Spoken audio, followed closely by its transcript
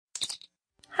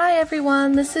Hi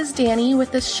everyone, this is Danny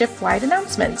with this ship-wide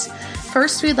announcement.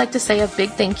 First, we'd like to say a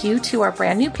big thank you to our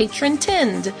brand new patron,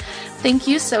 Tind. Thank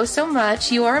you so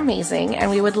much, you are amazing, and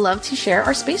we would love to share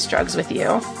our space drugs with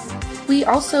you. We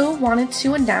also wanted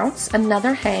to announce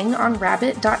another hang on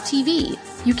Rabbit.tv.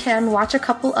 You can watch a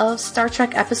couple of Star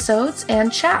Trek episodes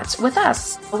and chat with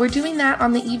us. We're doing that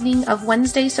on the evening of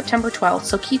Wednesday, September 12th,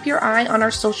 so keep your eye on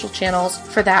our social channels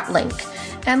for that link.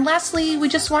 And lastly, we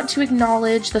just want to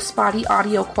acknowledge the spotty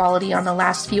audio quality on the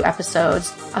last few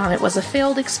episodes. It was a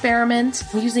failed experiment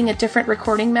using a different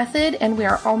recording method, and we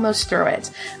are almost through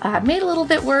it. Made a little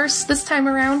bit worse this time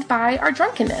around by our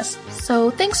drunkenness.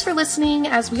 So thanks for listening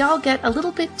as we all get a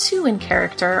little bit too in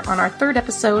character on our third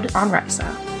episode on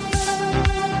Risa.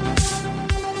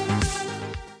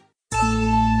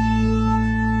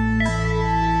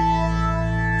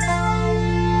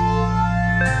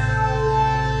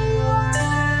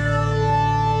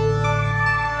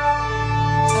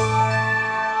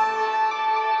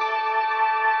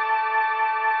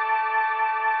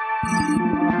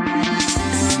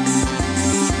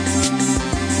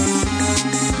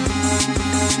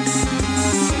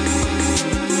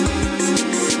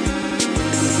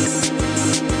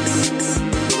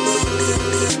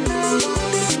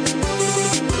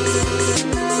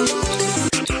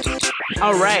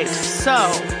 All right, so,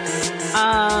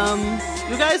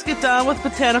 you guys get done with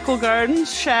Botanical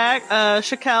Gardens.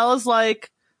 Shakel is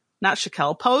like, not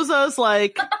Shakel, Posa's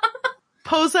like,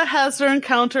 Posa has her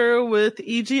encounter with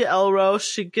E.G. Elros.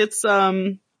 She gets,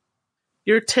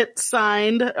 your tit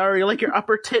signed, or like your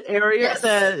upper tit area,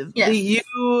 the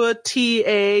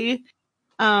UTA.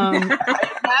 I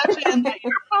imagine that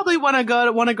you probably want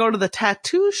to go to the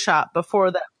tattoo shop before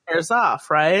that wears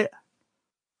off, right?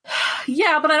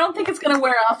 Yeah, but I don't think it's going to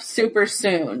wear off super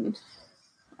soon.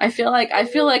 I feel like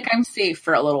I'm safe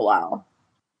for a little while.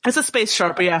 It's a space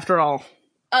Sharpie after all.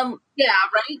 Yeah,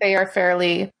 right? They are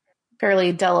fairly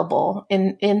indelible.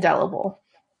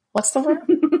 What's the word?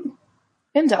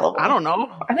 Indelible. I don't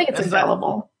know. I think it's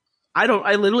indelible. I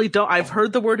literally don't. I've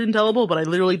heard the word indelible, but I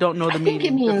literally don't know the meaning. I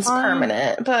think it means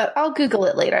permanent, but I'll Google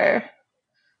it later.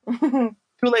 Too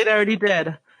late, I already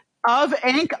did. Of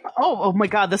ink, oh my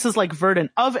god, this is like Verdant.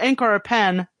 Of ink or a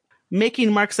pen,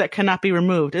 making marks that cannot be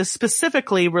removed is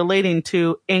specifically relating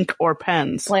to ink or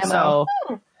pens. Plamo.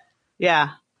 So,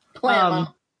 yeah.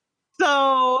 Plamo.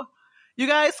 So, you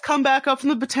guys come back up from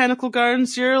the Botanical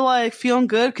Gardens. You're like feeling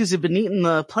good because you've been eating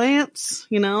the plants.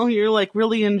 You know, you're like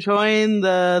really enjoying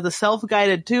the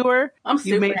self-guided tour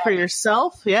you made for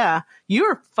yourself. Yeah.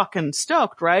 You're fucking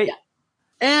stoked, right? Yeah.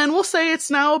 And we'll say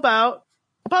it's now about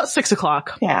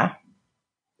 6:00. Yeah.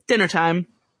 Dinner time.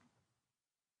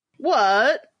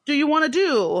 What do you want to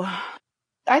do?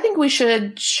 I think we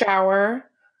should shower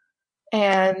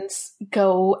and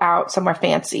go out somewhere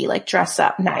fancy, like dress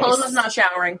up nice. Posa's not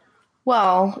showering.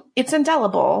 Well, it's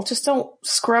indelible. Just don't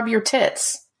scrub your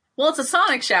tits. Well, it's a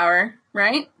sonic shower,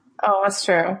 right? Oh, that's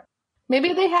true.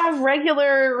 Maybe they have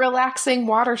regular, relaxing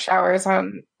water showers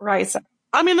on Risa.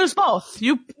 I mean, there's both.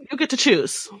 You get to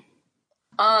choose.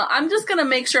 I'm just gonna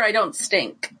make sure I don't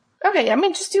stink. Okay, I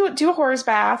mean, just do a horse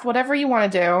bath, whatever you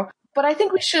want to do. But I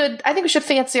think we should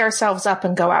fancy ourselves up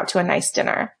and go out to a nice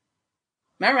dinner.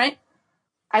 All right.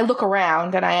 I look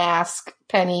around and I ask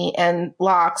Penny and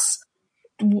Lox,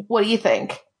 what do you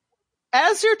think?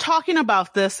 As you're talking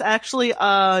about this, actually,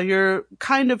 you're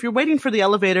waiting for the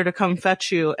elevator to come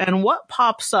fetch you, and what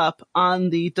pops up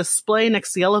on the display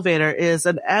next to the elevator is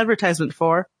an advertisement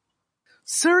for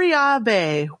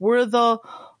Suryabe, where the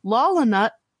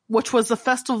Lola which was the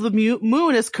Festival of the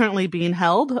Moon, is currently being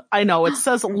held. I know, it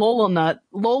says Lola Nat.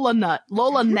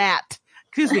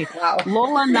 Excuse me. Wow.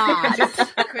 Lola Nat.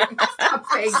 I couldn't stop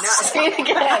saying nut. Say it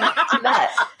again. Nut.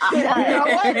 You know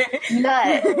what?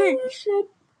 Nut.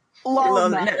 Lol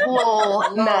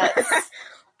nuts.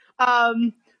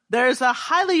 There's a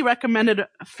highly recommended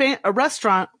a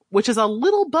restaurant, which is a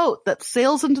little boat that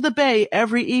sails into the bay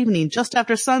every evening just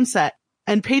after sunset,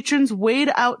 and patrons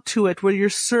wade out to it where you're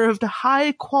served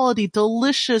high quality,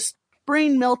 delicious,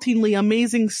 brain-meltingly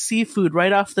amazing seafood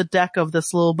right off the deck of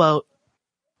this little boat.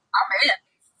 I'm in.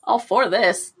 All for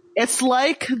this. It's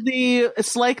like the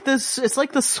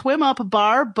swim up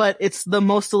bar, but it's the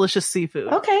most delicious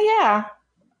seafood. Okay, yeah.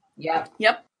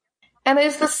 Yep. And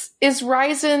is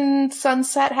Rise and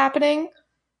Sunset happening?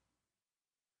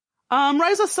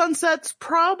 Rise of Sunset's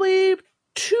probably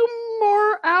 2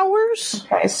 more hours.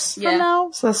 Nice. Yeah. From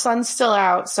now. So the sun's still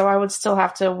out, so I would still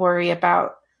have to worry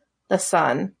about the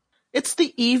sun. It's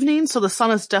the evening, so the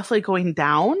sun is definitely going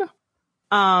down.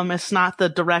 It's not the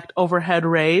direct overhead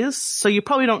rays, so you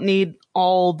probably don't need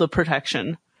all the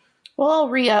protection. Well, I'll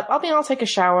re-up. I'll take a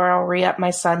shower. I'll re-up my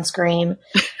sunscreen,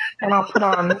 and I'll put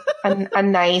on a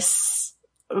nice,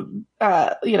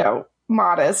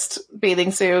 modest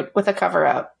bathing suit with a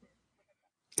cover-up.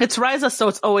 It's Risa, so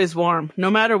it's always warm, no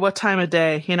matter what time of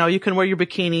day. You can wear your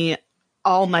bikini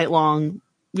all night long.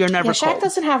 You're never cold. Shaq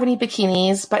doesn't have any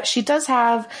bikinis, but she does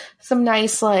have some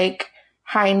nice, like,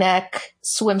 high neck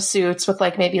swimsuits with,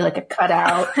 like, maybe like a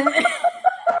cutout.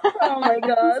 Oh my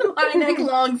god. High neck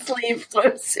long sleeve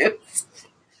swimsuits.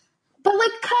 But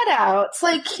like cutouts,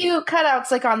 like cute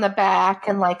cutouts, like on the back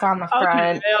and like on the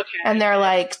front, okay. And they're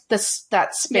like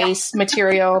that space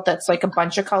material that's like a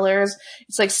bunch of colors.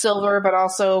 It's like silver, but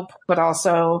also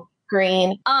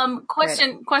green.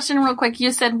 Question real quick.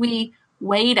 You said we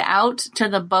wade out to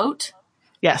the boat.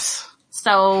 Yes.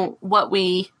 So what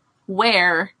we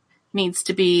wear needs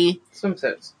to be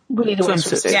swimsuits. We need to wear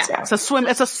swimsuits. Yeah.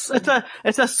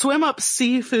 It's a swim up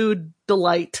seafood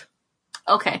delight.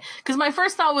 Okay, because my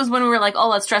first thought was when we were like, "Oh,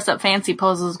 let's dress up fancy."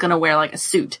 Pose was going to wear like a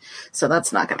suit, so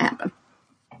that's not going to happen.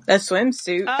 A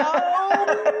swimsuit. Oh.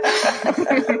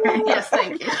 Yes,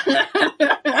 thank you.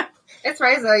 It's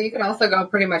Risa. You can also go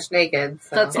pretty much naked.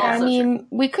 So. That's also true.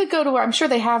 We could go to. I'm sure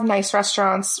they have nice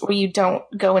restaurants where you don't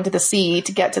go into the sea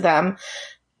to get to them,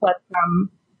 but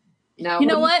no. You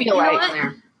know what?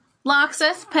 There.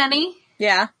 Loxus, Penny.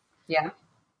 Yeah.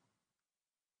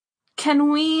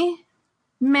 Can we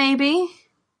maybe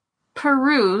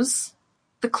peruse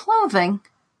the clothing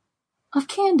of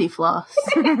Candy Floss?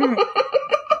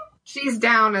 She's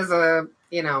down as a,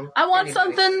 I want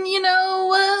something,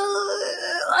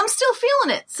 I'm still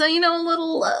feeling it. So, a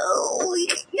little,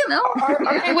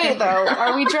 Okay, wait, though.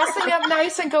 Are we dressing up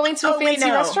nice and going to a fancy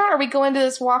restaurant? Or are we going to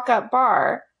this walk-up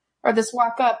bar? Or this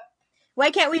walk-up... Why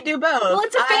can't we do both? Well,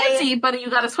 it's a fancy, but you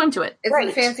gotta swim to it. It's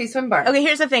a fancy swim bar. Okay,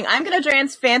 here's the thing. I'm gonna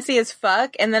dress fancy as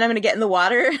fuck, and then I'm gonna get in the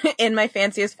water in my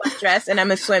fancy as fuck dress, and I'm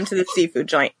gonna swim to the seafood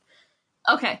joint.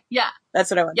 Okay, yeah. That's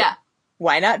what I want. Yeah.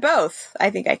 Why not both?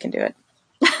 I think I can do it.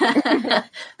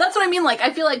 That's what I mean. Like,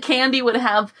 I feel like Candy would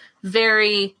have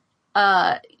very,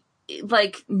 not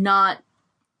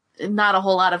a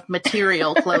whole lot of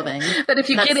material clothing. But if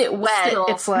you get it wet,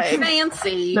 it's like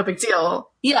fancy. No big deal.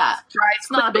 Yeah. It's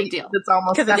not a big deal. It's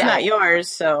almost because it's not yours,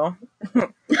 so.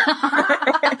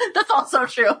 That's also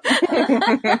true.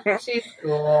 She's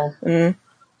cool. She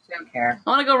don't care. I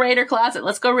want to go raid her closet.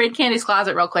 Let's go raid Candy's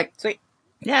closet real quick. Sweet.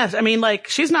 Yes,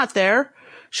 she's not there.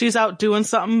 She's out doing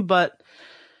something, but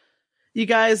you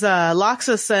guys,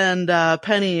 Loxus and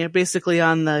Penny are basically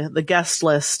on the guest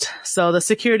list. So the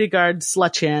security guards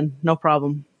let you in. No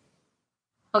problem.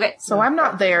 Okay. So I'm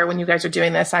not there when you guys are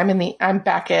doing this. I'm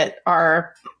back at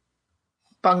our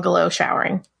bungalow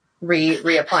showering.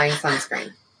 Reapplying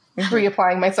sunscreen.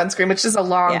 Reapplying my sunscreen, which is a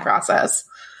long process.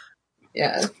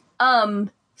 Yeah.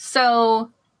 So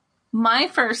my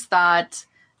first thought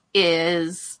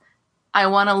is I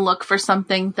want to look for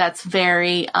something that's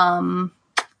very,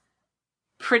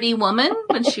 Pretty Woman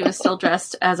when she was still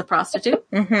dressed as a prostitute.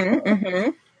 Mm-hmm,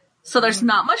 mm-hmm. So there's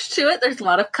not much to it. There's a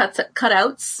lot of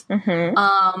cutouts.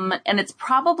 Mm-hmm. And it's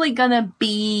probably gonna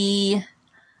be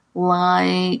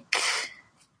like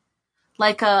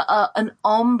an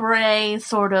ombre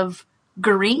sort of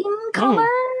green color.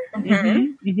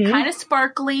 Mm-hmm. Mm-hmm. Kind of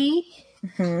sparkly.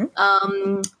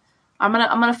 Mm-hmm. I'm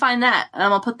gonna find that and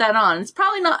I'm gonna put that on. It's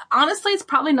probably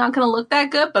not gonna look that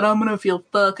good, but I'm gonna feel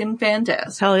fucking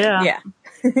fantastic. Hell yeah. Yeah.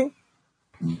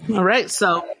 All right.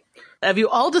 So have you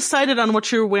all decided on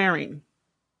what you're wearing?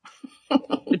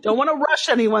 I don't want to rush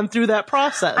anyone through that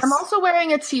process. I'm also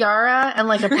wearing a tiara and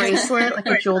like a bracelet, like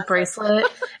a jeweled bracelet,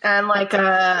 and like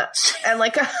a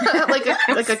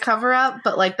cover up,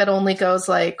 but like that only goes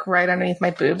like right underneath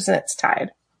my boobs and it's tied.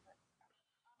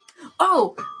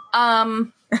 Oh,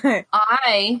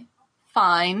 I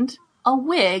find a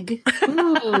wig.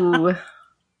 Ooh.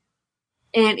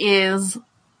 It is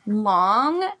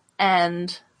long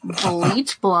and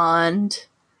bleach blonde,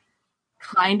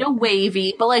 kind of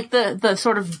wavy, but like the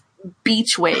sort of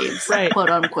beach waves, right.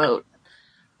 Quote unquote.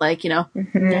 Like,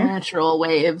 natural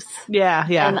waves. Yeah,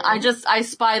 yeah. And I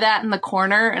spy that in the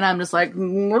corner and I'm just like,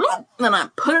 and I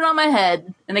put it on my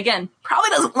head. And again,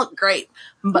 probably doesn't look great,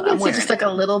 but I'm wearing just like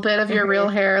a little bit of your real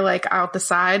hair like out the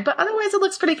side, but otherwise it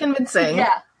looks pretty convincing.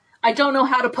 Yeah. I don't know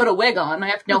how to put a wig on. I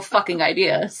have no fucking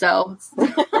idea. So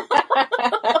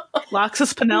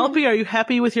Loxus, Penelope, are you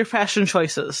happy with your fashion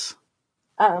choices?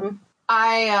 I'm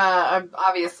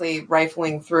obviously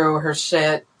rifling through her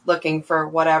shit, looking for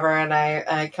whatever, and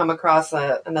I come across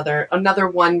another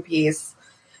one piece.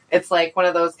 It's like one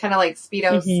of those kind of like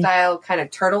Speedo style kind of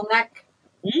turtleneck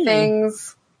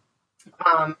things.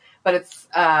 But it's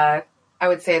I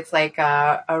would say it's like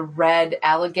a red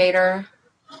alligator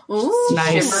Ooh,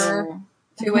 Nice. shimmer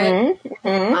to it.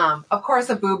 Mm-hmm. Of course,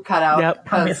 a boob cutout Yep.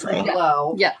 because Obviously.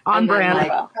 below. Yeah. On And then, brand.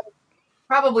 like,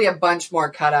 probably a bunch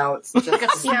more cutouts. Just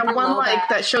Yeah, Super one low like back.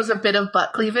 that shows a bit of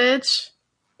butt cleavage.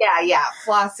 yeah,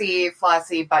 flossy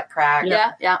butt crack.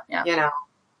 Yeah. You know,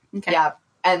 Okay. yeah,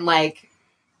 and like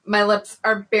my lips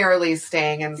are barely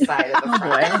staying inside of the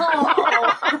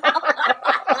front.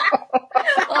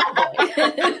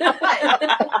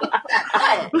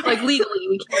 Like legally,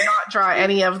 we cannot draw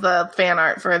any of the fan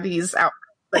art for these outfits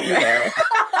that you wear.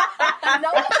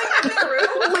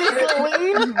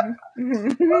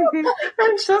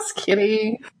 I'm just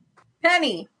kidding.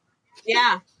 Penny,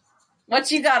 Yeah. what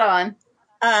you got on?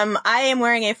 I am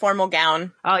wearing a formal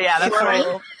gown. Oh yeah, that's right.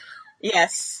 So,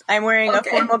 yes, I'm wearing a Okay.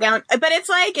 formal gown, but it's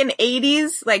like an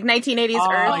 80s, like 1980s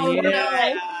Oh earth.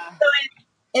 yeah.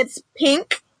 It's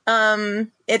pink.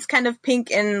 It's kind of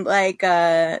pink and like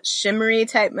a shimmery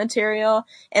type material,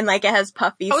 and like it has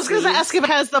puffy I was going sleeves. to ask if it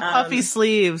has the puffy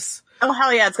sleeves. Oh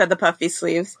hell yeah, it's got the puffy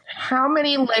sleeves. How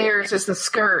many layers is the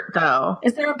skirt, though?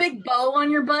 Is there a big bow on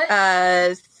your butt?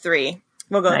 3.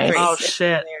 We'll go Nice. 3. Oh It's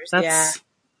shit. layers, That's yeah.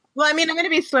 Well, I mean, I'm going to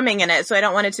be swimming in it, so I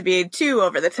don't want it to be too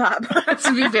over the top. It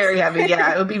would be very heavy.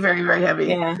 Yeah, it would be very, very heavy.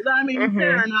 Yeah. I mean,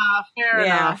 fair enough. Fair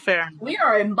Yeah. enough. Fair enough. We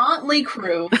are a motley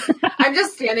crew. I'm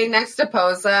just standing next to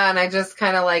Posa, and I just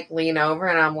kind of like lean over,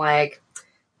 and I'm like,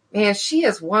 "Man, she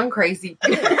is one crazy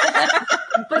bitch."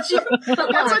 But that's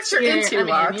what you're into, I mean,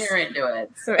 Lox. you're into it.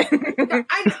 I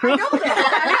know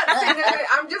that. I'm not saying that.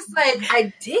 I'm just like,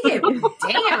 I dig it.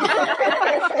 Damn.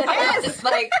 Yes.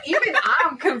 Like, even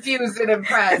I'm confused and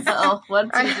impressed. Oh,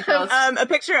 what did you post? A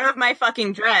picture of my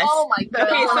fucking dress. Oh my god.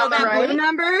 Okay, so on the that right? blue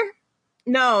number?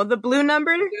 No, the blue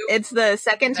number. It's the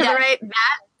second to Yeah. the right.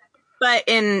 That, but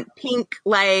in pink,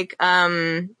 like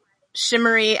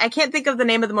shimmery. I can't think of the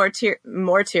name of the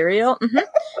material. The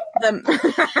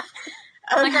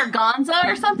Like organza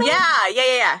or something?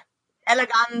 yeah.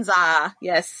 Eleganza.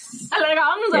 Yes,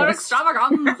 Eleganza, Yes.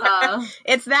 extravaganza.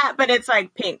 it's that, but it's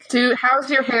like pink. Dude, how's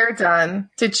your hair done?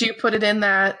 Did you put it in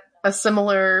a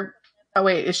similar... Oh,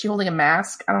 wait, is she holding a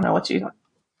mask? I don't know what you...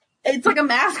 It's like a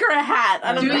mask or a hat.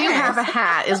 I don't Do know. you have a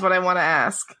hat, is what I want to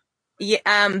ask. Yeah,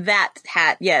 that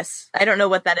hat. Yes, I don't know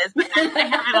what that is, but I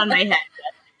have it on my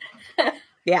head.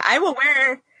 Yeah, I will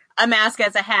wear a mask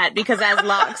as a hat because, as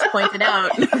Lox pointed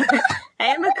out, I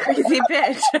am a crazy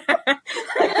bitch.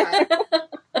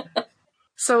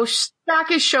 So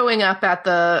Shaq is showing up at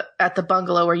the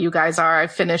bungalow where you guys are. I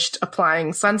finished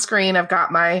applying sunscreen. I've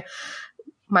got my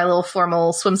little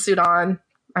formal swimsuit on.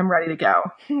 I'm ready to go.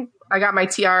 I got my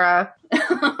tiara.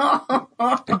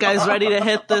 You guys ready to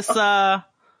hit this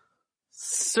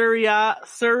Surya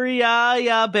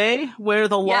Bay where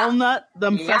the walnut,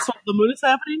 the festival of the moon is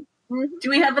happening? Do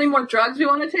we have any more drugs we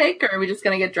want to take, or are we just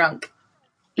going to get drunk?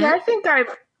 Yeah, I think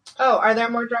Oh, are there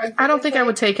more drugs? I don't think I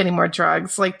would take any more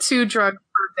drugs. Like 2 drugs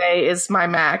per day is my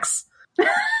max.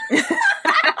 Let's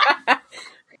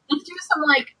do some,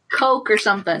 like, Coke or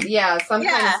something. Yeah, some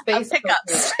kind of space I'll pick up.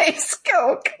 Space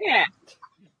Coke. Yeah.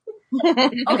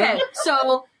 Okay,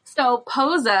 so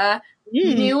Posa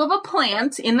knew of a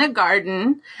plant in the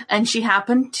garden, and she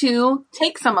happened to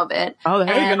take some of it. Oh,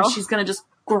 there you and go. she's going to just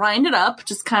grind it up,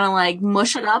 just kind of like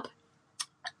mush it up,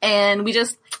 and we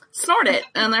just snort it,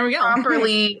 and there we go.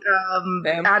 Properly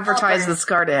advertise this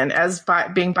garden as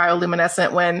being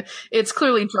bioluminescent when it's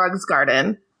clearly drugs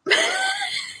garden.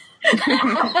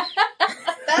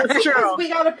 That's because we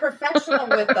got a professional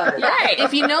with us. Right.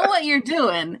 If you know what you're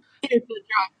doing, it's a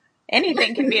drug.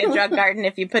 Anything can be a drug garden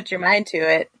if you put your mind to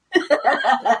it.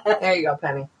 There you go,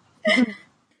 Penny.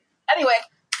 Anyway,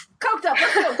 coked up.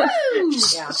 Let's go. Woo!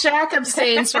 Yeah. Shaq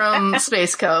abstains from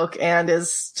Space Coke and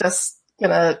is just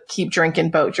gonna keep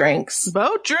drinking boat drinks.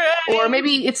 Boat drink! Or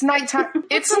maybe it's nighttime.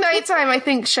 It's nighttime. I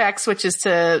think Shaq switches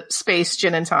to space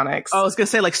gin and tonics. Oh, I was going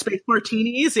to say like space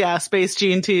martinis. Yeah, space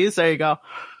G&Ts. There you go.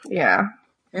 Yeah.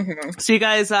 So you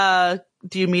guys,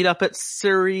 do you meet up at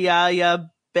Surya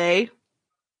Bay?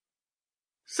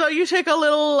 So you take a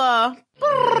little,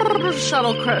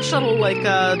 shuttle like,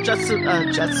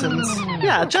 Jetsons.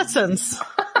 Yeah, Jetsons.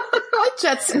 Like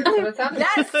Jetson. That's what it sounded like.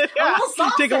 Yes, a little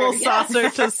saucer, Take a little yes. saucer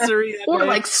to Surya Or Bay.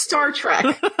 like Star Trek.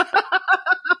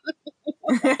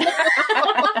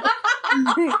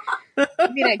 I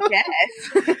mean, I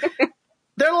guess.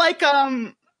 They're like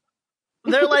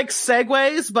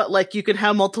segways, but like you can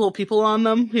have multiple people on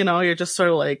them. You know, you're just sort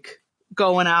of like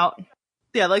going out.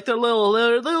 Yeah, like they're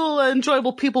little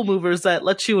enjoyable people movers that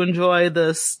let you enjoy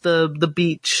the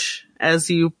beach as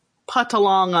you putt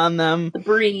along on them. The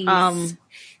breeze.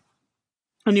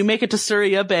 And you make it to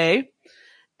Surya Bay,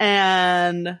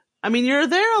 and I mean, you're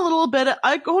there a little bit.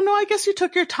 I guess you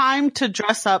took your time to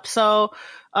dress up. So,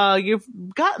 you've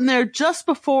gotten there just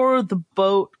before the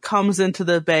boat comes into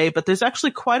the bay, but there's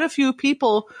actually quite a few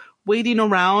people waiting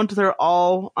around. They're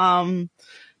all,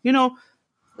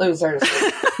 Losers.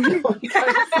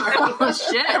 Oh,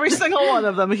 shit. every single one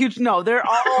of them. They're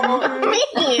all mean.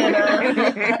 I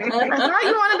thought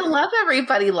you wanted to love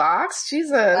everybody, Locks.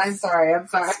 Jesus. I'm sorry.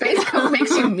 Space Coast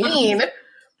makes you mean.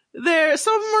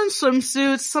 some of them are in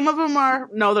swimsuits. Some of them are,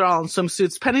 no, they're all in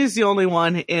swimsuits. Penny's the only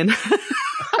one in.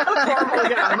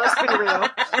 Yeah, let's be real.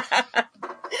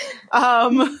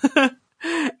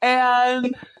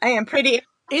 And I am pretty.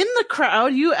 in the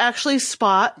crowd, you actually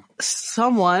spot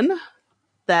someone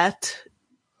that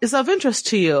is of interest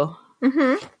to you.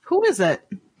 Mm-hmm. Who is it?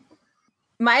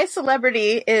 My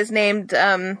celebrity is named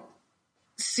Ciolo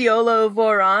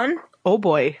Voron. Oh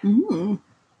boy.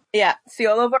 Yeah,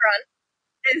 Ciolo Voron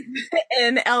is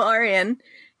an Elarian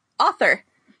author.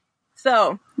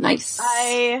 So Nice.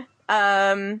 I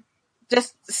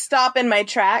just stop in my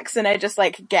tracks and I just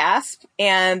like gasp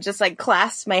and just like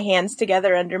clasp my hands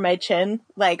together under my chin,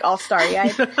 like all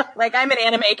starry-eyed. Like I'm an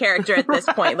anime character at this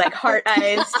point, like heart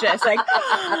eyes, just like,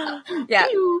 yeah,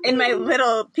 in my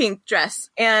little pink dress.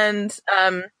 And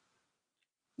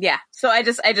yeah, so I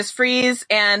just freeze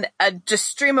and a just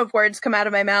stream of words come out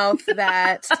of my mouth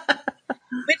that,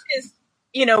 which is,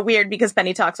 weird because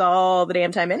Penny talks all the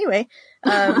damn time anyway.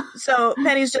 So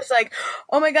Penny's just like,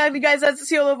 oh my god, you guys,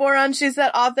 that's Ciolo Voron. She's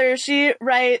that author. She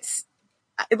writes,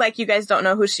 like, you guys don't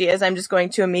know who she is. I'm just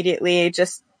going to immediately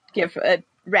just give a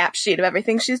rap sheet of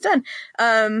everything she's done.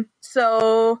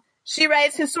 So she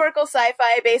writes historical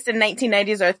sci-fi based in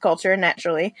 1990s Earth culture,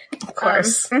 naturally. Of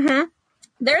course.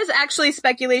 There's actually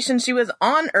speculation she was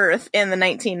on Earth in the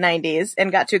 1990s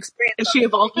and got to experience. Is she a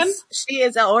Vulcan? She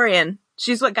is Elorian.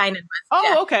 She's what Guinan was.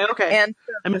 Oh, yeah. okay. And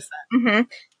I missed that.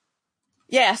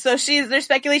 yeah, so there's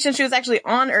speculation she was actually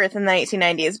on Earth in the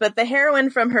 1990s, but the heroine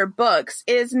from her books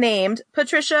is named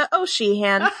Patricia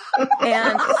O'Sheehan.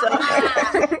 And so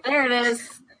There it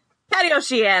is. Patty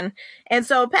O'Sheehan. And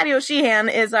so Patty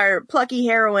O'Sheehan is our plucky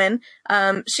heroine.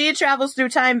 She travels through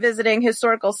time visiting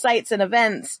historical sites and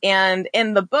events, and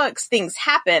in the books things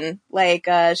happen. Like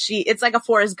it's like a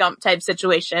Forrest Gump type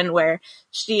situation where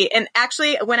and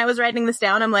actually when I was writing this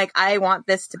down, I'm like, I want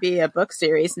this to be a book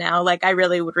series now. Like I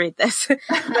really would read this.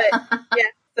 But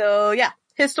yeah,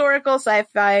 historical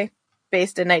sci-fi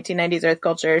based in 1990s Earth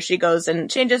culture. She goes and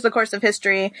changes the course of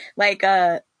history, like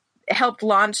helped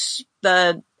launch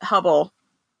the Hubble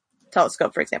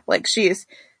telescope, for example. Like she's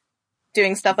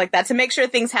doing stuff like that to make sure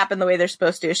things happen the way they're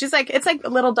supposed to. She's like, it's like a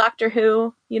little Doctor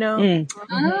Who,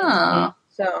 Oh,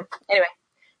 So anyway,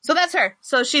 so that's her.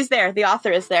 So she's there. The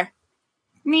author is there.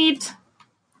 neat.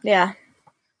 Yeah.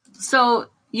 So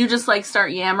you just like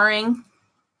start yammering?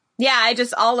 Yeah,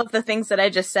 all of the things that I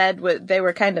just said, they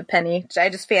were kind of Penny. I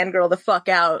just fangirl the fuck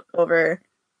out over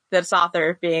this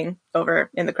author being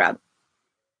over in the crowd.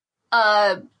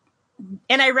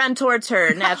 And I run towards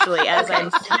her naturally as Okay. I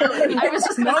was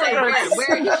just going to say,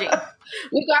 where is she?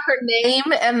 We got her name,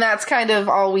 and that's kind of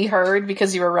all we heard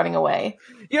because you were running away.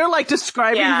 You're like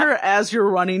describing her as you're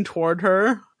running toward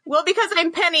her. Well, because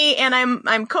I'm Penny and I'm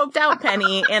coked out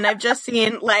Penny and I've just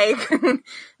seen like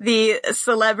the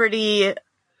celebrity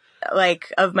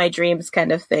like of my dreams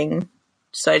kind of thing.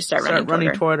 So I just start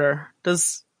running toward her.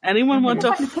 Does anyone want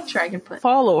to Picture I can put.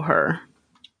 follow her?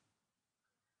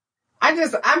 I'm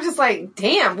just like,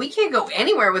 damn, we can't go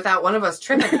anywhere without one of us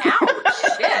tripping out.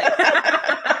 Shit.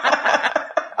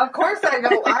 Of course I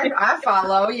go, I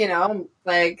follow,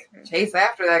 like chase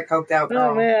after that coked out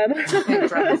girl. Oh man.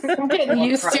 I'm getting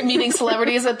used to meeting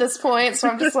celebrities at this point, so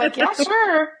I'm just like, yeah,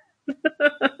 sure.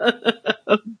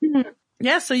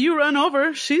 Yeah, so you run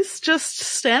over. She's just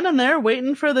standing there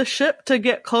waiting for the ship to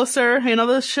get closer.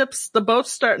 The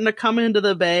boat's starting to come into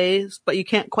the bay, but you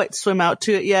can't quite swim out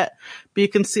to it yet. But you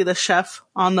can see the chef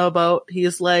on the boat.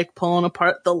 He's like pulling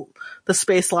apart the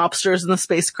space lobsters and the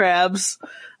space crabs.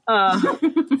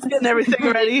 Getting everything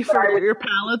ready for your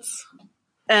pallets.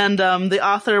 And the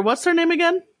author, what's her name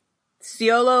again?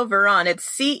 Ciolo Voron. It's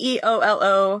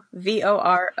Ceollovoron.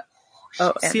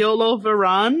 Ciolo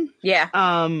Voron.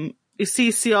 Yeah. You see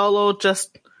Ciolo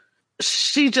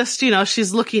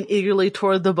she's looking eagerly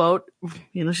toward the boat.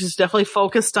 She's definitely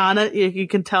focused on it. You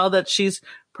can tell that she's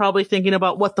probably thinking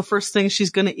about what the first thing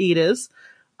she's going to eat is.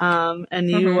 And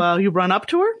you run up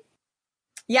to her?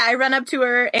 Yeah, I run up to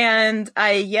her and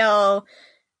I yell,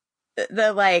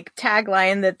 the like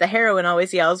tagline that the heroine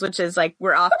always yells, which is like,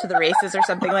 we're off to the races or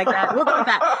something like that. We'll go with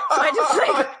that. So I just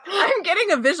like, I'm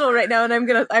getting a visual right now and I'm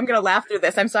gonna laugh through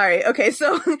this. I'm sorry. Okay.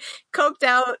 So coked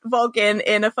out Vulcan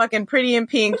in a fucking Pretty in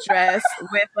Pink dress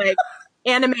with like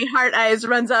anime heart eyes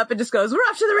runs up and just goes, we're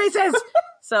off to the races.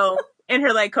 So in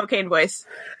her like cocaine voice,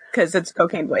 cause it's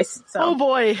cocaine voice. So. Oh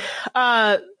boy.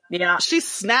 Yeah. She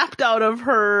snapped out of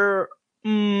her,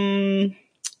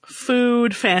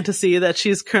 food fantasy that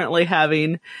she's currently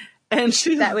having, and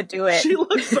that would do it. She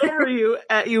looks over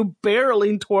at you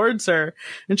barreling towards her,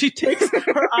 and she takes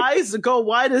her eyes go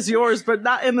wide as yours, but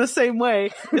not in the same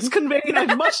way. It's conveying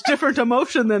a much different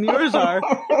emotion than yours are,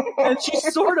 and she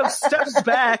sort of steps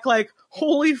back like,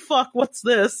 holy fuck, what's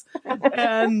this?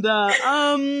 And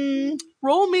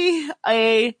roll me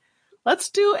let's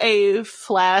do a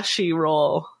flashy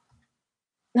roll.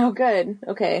 Oh, good.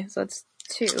 Okay, so that's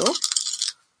 2.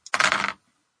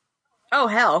 Oh,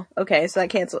 hell. Okay, so I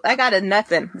canceled. I got a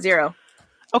nothing. 0.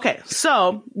 Okay,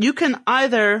 so you can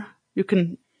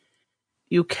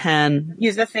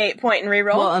use the fate point and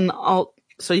reroll. Well,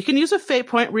 so you can use a fate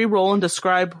point, reroll, and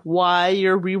describe why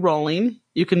you're rerolling.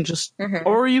 You can just,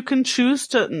 or you can choose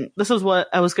to. This is what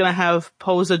I was gonna have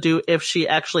Posa do if she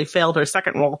actually failed her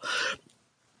second roll.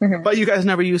 But you guys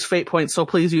never use fate points, so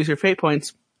please use your fate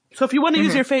points. So if you want to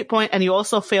use your fate point and you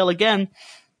also fail again,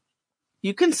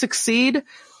 you can succeed.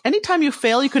 Anytime you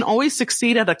fail, you can always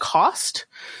succeed at a cost.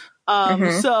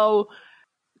 So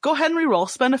go ahead and reroll,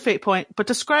 spend a fate point, but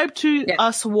describe to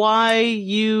us why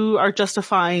you are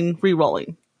justifying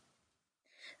rerolling.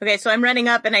 Okay, so I'm running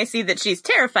up and I see that she's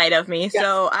terrified of me. Yeah,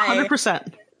 so I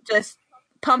 100%. Just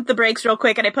pump the brakes real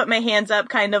quick and I put my hands up,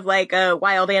 kind of like a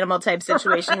wild animal type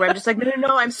situation where I'm just like,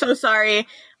 no, I'm so sorry.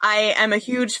 I am a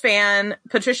huge fan.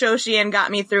 Patricia O'Sheehan got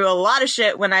me through a lot of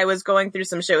shit when I was going through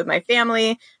some shit with my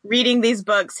family. Reading these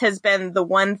books has been the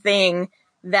one thing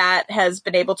that has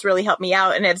been able to really help me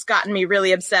out, and it's gotten me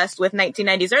really obsessed with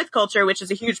 1990s Earth culture, which is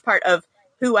a huge part of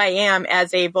who I am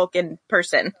as a Vulcan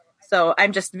person. So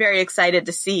I'm just very excited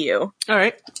to see you. All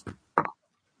right.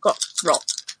 Cool. Roll.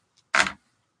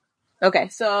 Okay,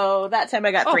 so that time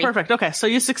I got 3. Oh, perfect. Okay, so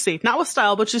you succeed. Not with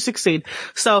style, but you succeed.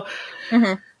 So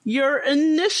your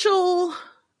initial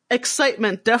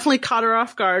excitement definitely caught her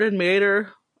off guard and made her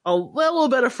a little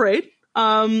bit afraid.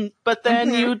 But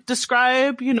then you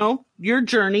describe, your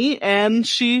journey, and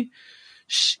she's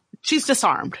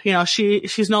disarmed.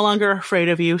 She's no longer afraid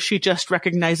of you. She just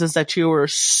recognizes that you were a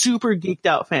super geeked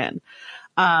out fan.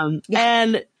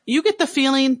 And you get the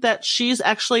feeling that she's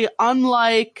actually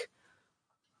unlike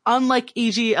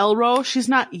E.G. Elrow, she's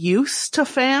not used to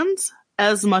fans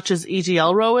as much as E.G.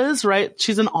 Elrow is, right?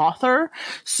 She's an author,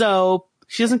 so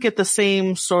she doesn't get the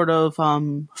same sort of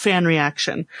fan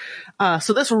reaction.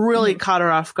 So this really caught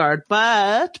her off guard.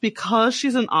 But because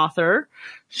she's an author,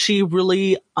 she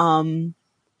really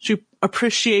she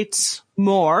appreciates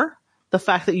more the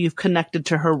fact that you've connected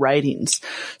to her writings.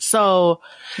 So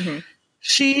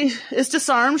she is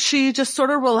disarmed. She just sort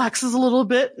of relaxes a little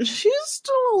bit. She's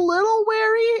still a little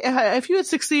wary. If you had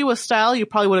succeeded with style, you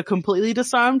probably would have completely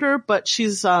disarmed her, but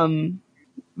she's,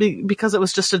 because it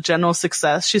was just a general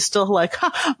success, she's still like,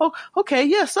 oh, okay,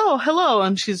 yes, oh, hello.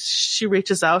 And she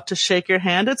reaches out to shake your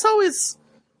hand. It's always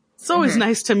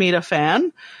nice to meet a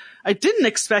fan. I didn't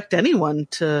expect anyone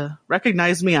to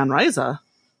recognize me on Risa.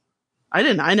 I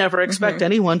never expect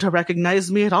anyone to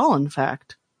recognize me at all, in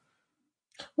fact.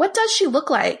 What does she look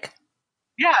like?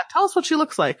 Yeah, tell us what she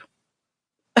looks like.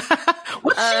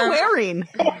 What's she wearing?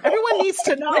 Everyone needs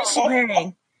to know. What's she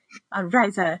wearing?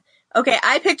 Risa. Okay,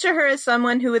 I picture her as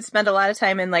someone who would spend a lot of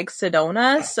time in like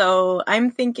Sedona, so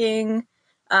I'm thinking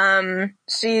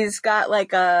she's got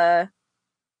like I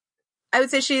would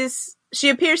say she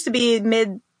appears to be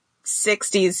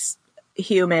mid-60s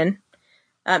human.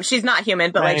 She's not human,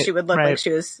 but like she would look like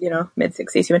she was,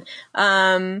 mid-60s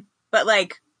human. But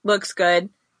like looks good.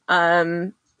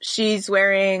 She's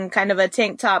wearing kind of a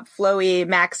tank top, flowy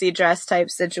maxi dress type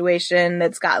situation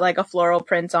that's got like a floral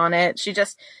print on it. She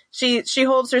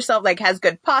holds herself, like has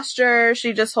good posture.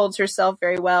 She just holds herself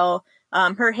very well.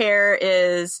 Her hair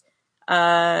is,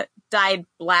 dyed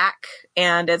black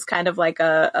and it's kind of like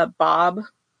a bob,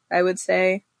 I would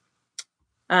say.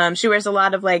 She wears a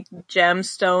lot of like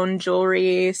gemstone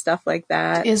jewelry, stuff like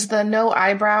that. Is the no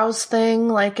eyebrows thing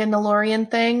like a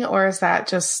Nolarian thing, or is that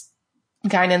just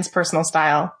Guinan's personal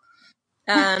style?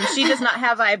 She does not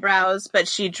have eyebrows, but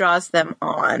she draws them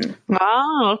on.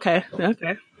 Oh, okay.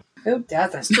 Who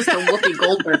doesn't? It's just a Whoopi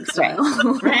Goldberg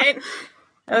style. Right?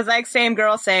 I was like, same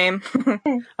girl, same.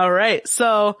 All right.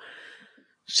 So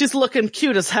she's looking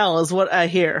cute as hell is what I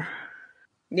hear.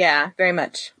 Yeah, very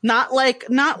much. Not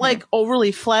like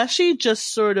overly flashy,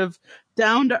 just sort of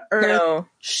down to earth, No.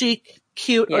 chic,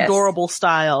 cute, Yes. adorable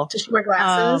style. Does she wear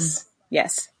glasses?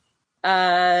 Yes.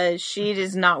 She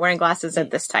is not wearing glasses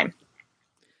at this time.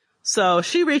 So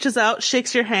she reaches out,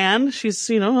 shakes your hand. She's,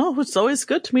 oh, it's always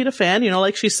good to meet a fan.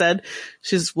 Like she said,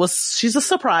 she's a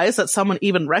surprise that someone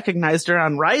even recognized her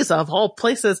on Risa of all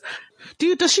places.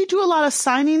 Does she do a lot of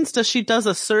signings? Does she does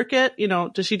a circuit?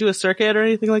 Does she do a circuit or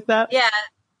anything like that? Yeah,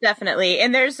 definitely.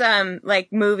 And there's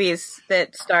like movies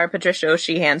that star Patricia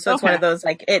O'Sheehan. So it's one of those,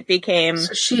 like, it became.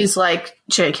 So she's like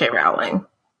J.K. Rowling.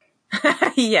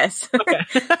 Yes. Okay.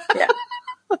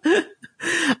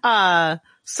 Yeah.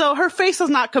 So her face is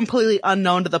not completely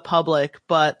unknown to the public,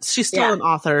 but she's still an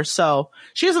author. So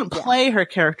she doesn't play her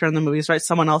character in the movies, right?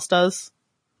 Someone else does.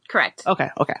 Correct. Okay.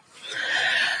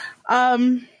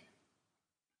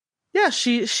 Yeah,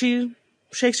 she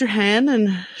shakes your hand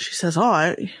and she says,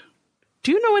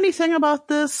 do you know anything about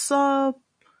this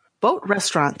boat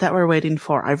restaurant that we're waiting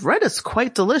for? I've read it's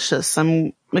quite delicious.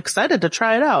 I'm excited to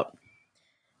try it out.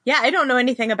 Yeah, I don't know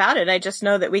anything about it. I just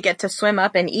know that we get to swim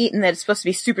up and eat and that it's supposed to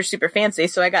be super, super fancy.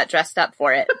 So I got dressed up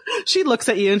for it. She looks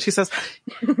at you and she says,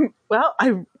 well,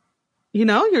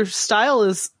 your style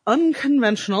is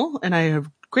unconventional and I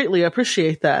greatly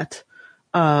appreciate that.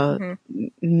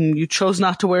 You chose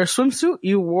not to wear a swimsuit.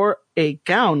 You wore a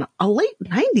gown, a late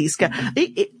 90s gown,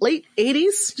 late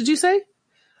 80s. Did you say?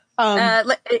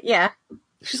 Yeah.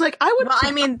 She's like, I would. Well, I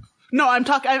mean, no, I'm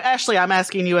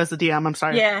asking you as the DM. I'm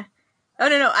sorry. Yeah. Oh,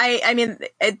 no. I mean,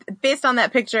 based on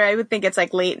that picture, I would think it's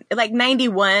like late, like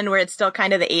 91, where it's still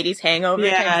kind of the 80s hangover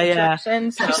type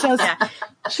situation. So, she says,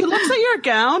 she looks at your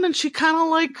gown and she kind of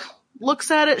like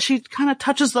looks at it. She kind of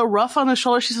touches the ruff on the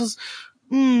shoulder. She says,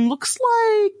 looks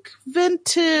like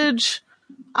vintage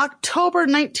October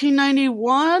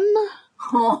 1991.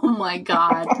 Oh my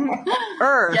God.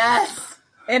 Earth. Yes.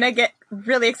 And I get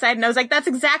really excited. And I was like, that's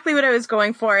exactly what I was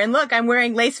going for. And look, I'm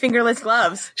wearing lace fingerless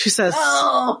gloves. She says,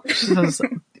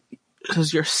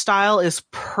 because your style is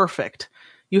perfect.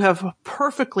 You have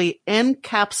perfectly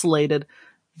encapsulated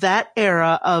that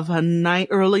era of a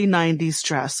early 90s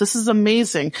dress. This is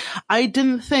amazing. I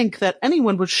didn't think that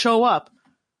anyone would show up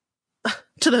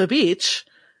to the beach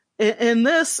in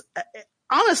this.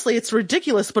 Honestly, it's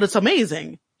ridiculous, but it's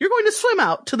amazing. You're going to swim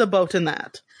out to the boat in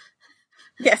that.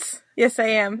 Yes, I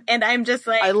am. And I'm just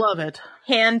like, I love it.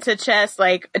 Hand to chest,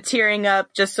 like tearing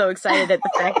up, just so excited at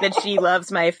the fact that she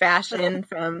loves my fashion and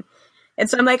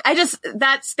so I'm like,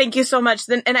 thank you so much.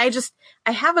 And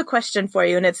I have a question for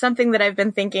you, and it's something that I've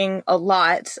been thinking a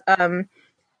lot.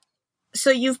 So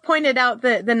you've pointed out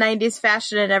the 90s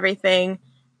fashion and everything.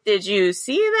 Did you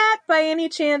see that by any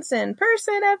chance in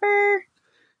person ever?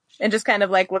 And just kind of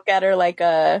like look at her like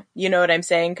you know what I'm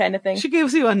saying kind of thing. She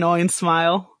gives you a knowing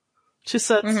smile. She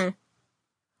says,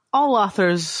 all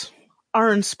authors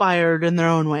are inspired in their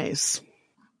own ways.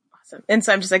 Awesome. And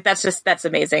so I'm just like, that's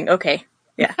amazing. Okay.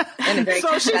 Yeah.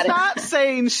 So she's not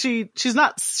saying she's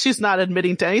not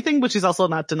admitting to anything, but she's also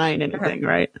not denying anything,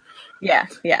 right? Yeah.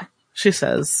 Yeah. She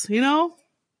says, it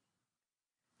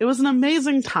was an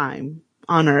amazing time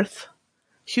on Earth.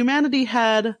 Humanity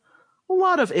had a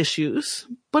lot of issues,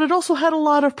 but it also had a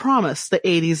lot of promise, the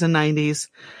 80s and 90s.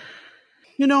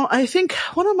 I think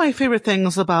one of my favorite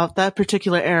things about that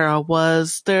particular era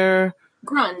was their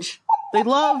grunge. They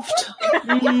loved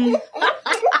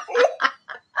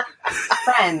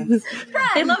Friends.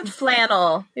 They loved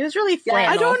flannel. It was really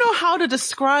flannel. I don't know how to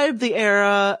describe the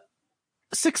era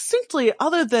succinctly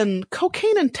other than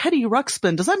cocaine and Teddy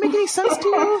Ruxpin. Does that make any sense to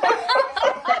you?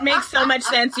 That makes so much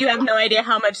sense. You have no idea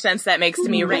how much sense that makes to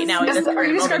me right now. Are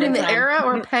you describing the era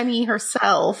or Penny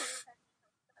herself?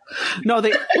 No,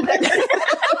 they.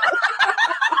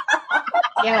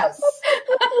 Yes.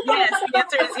 Yes, the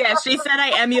answer is yes. She said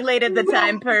I emulated the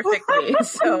time perfectly.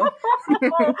 So,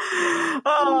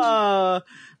 I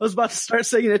was about to start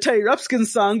singing a Teddy Ruxpin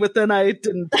song, but then I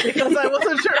didn't because I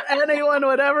wasn't sure anyone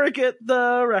would ever get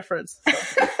the reference.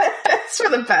 It's for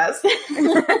the best.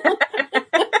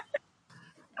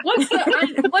 What's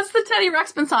the Teddy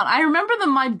Ruxpin song? I remember the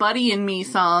 "My Buddy and Me"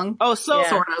 song. Oh, so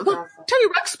sort of. Teddy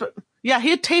Ruxpin. Yeah,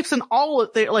 he had tapes and all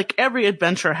of the, like every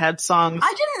adventure had songs.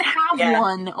 I didn't have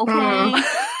one. Okay,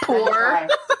 poor. I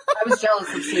was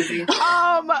jealous of Susie.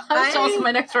 I was jealous of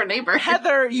my next door neighbor.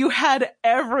 Heather, you had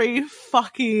every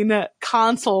fucking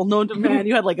console known to man.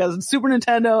 You had like a Super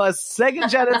Nintendo, a Sega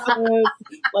Genesis.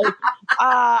 Like,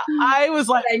 I was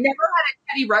like, I never had a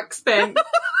Teddy Ruxpin.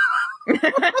 I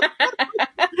had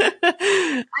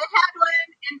one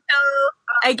until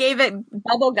I gave it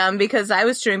bubble gum because I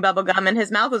was chewing bubble gum and his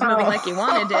mouth was moving like he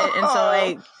wanted it, and so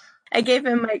I gave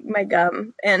him my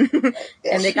gum, and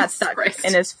it got stuck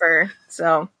in his fur.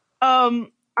 So,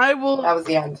 I will. That was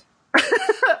the end.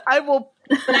 I will.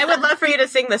 But I would love for you to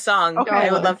sing the song. Okay.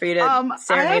 I would love for you to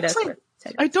serenade us.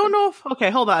 I don't know if.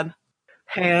 Okay, hold on.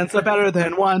 Hands are better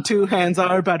than one. 2 hands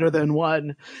are better than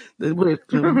one.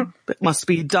 It must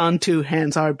be done. 2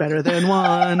 hands are better than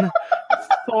one.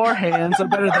 4 hands are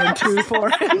better than 2. 4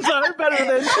 hands are better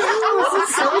than 2. This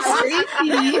is so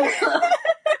creepy.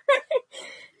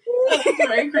 That's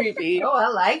very creepy. Oh, I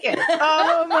like it.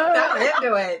 I'm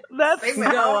into it. That's Sing go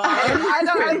it. on.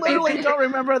 I literally don't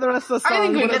remember the rest of the song. I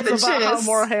think we but get it's the about how gist.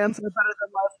 more hands are better than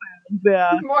less hands.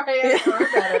 Yeah. More hands are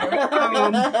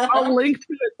better. I'll link to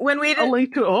it. When we I'll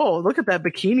link to. Oh, look at that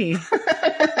bikini.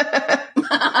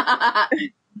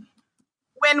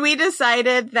 when we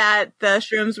decided that the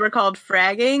shrooms were called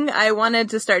fragging, I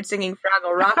wanted to start singing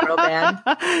Fraggle Rock real bad.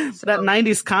 That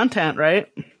 90s content, right?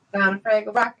 Down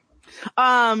Fraggle Rock.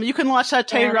 You can watch that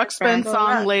Tay Yeah, Ruxpin Fraggle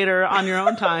song Rock. later on your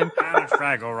own time. Down at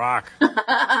Fraggle Rock.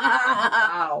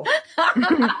 Wow.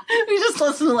 We just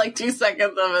listened to like 2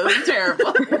 seconds of it. It's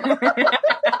terrible.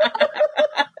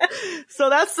 So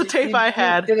that's the tape I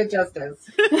had. Did it justice.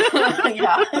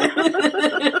 Yeah.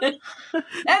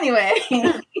 Anyway.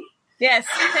 Yes,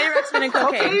 Tay Ruxpin and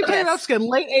cocaine. Okay, Tay Yes. Ruxpin,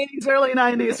 late 80s, early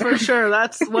 90s for sure.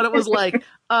 That's what it was like.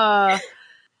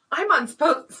 I'm on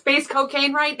space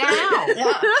cocaine right now.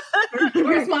 Yeah.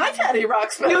 Where's my Teddy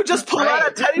Ruxpin? You just pull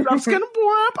out a Teddy Ruxpin.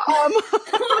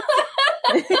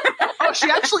 Oh,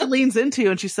 she actually leans into you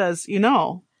and she says, you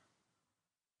know,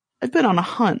 I've been on a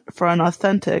hunt for an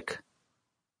authentic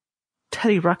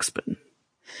Teddy Ruxpin.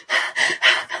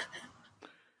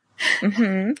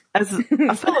 Mm-hmm. As a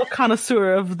fellow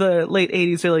connoisseur of the late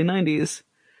 80s, early 90s,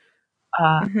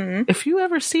 if you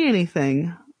ever see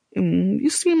anything, you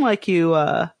seem like you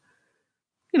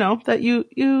know, that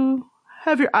you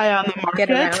have your eye on the market.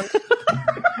 Get around.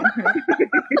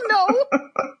 No.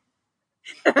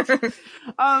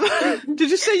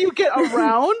 Did you say you get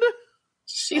around?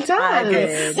 She I does.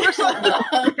 did.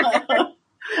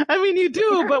 I mean, you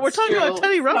do, but we're talking true. about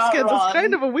Teddy Not Ruxpin. It's wrong.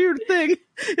 kind of a weird thing.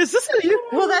 Is this a you?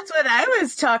 Well, that's what I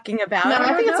was talking about. No, I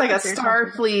don't think it's know like a what you're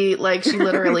talking Starfleet, like she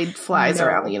literally flies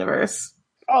around the universe.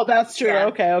 Oh, that's true. Yeah.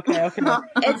 Okay. about.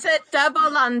 It's a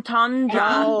double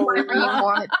entendre. Whatever you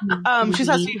want it to be. She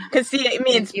says Because see, it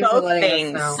means Thank you for both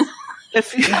letting us things. know.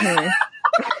 if you,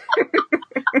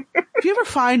 if you ever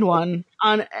find one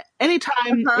on any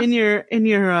time in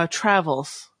your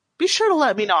travels, be sure to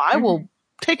let me know. I will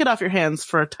take it off your hands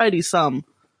for a tidy sum.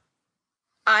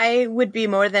 I would be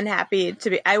more than happy to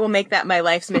be. I will make that my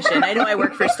life's mission. I know I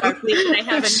work for Starfleet, and I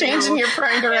have a Changing your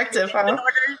prime directive, huh?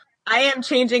 I am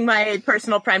changing my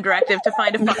personal prime directive to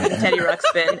find a fucking Teddy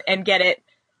Ruxpin and get it.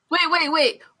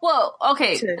 Wait. Whoa.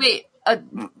 Okay. Wait.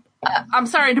 I'm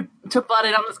sorry to butt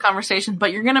in on this conversation,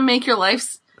 but you're gonna make your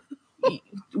life's.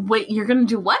 Wait, you're gonna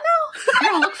do what now?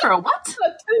 You're gonna look for a what?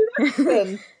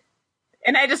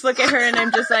 And I just look at her and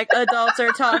I'm just like, adults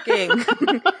are talking.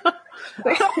 I'm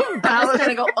just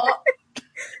gonna go.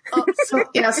 So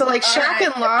like Shaq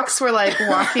and Lox were like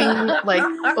walking like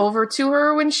over to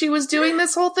her when she was doing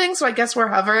this whole thing. So I guess we're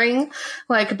hovering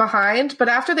like behind. But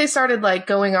after they started like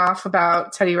going off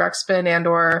about Teddy Ruxpin and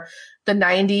or the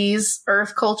 90s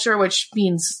Earth culture, which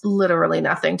means literally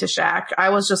nothing to Shaq,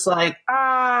 I was just like,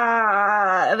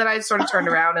 and then I sort of turned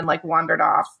around and like wandered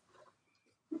off.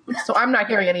 So I'm not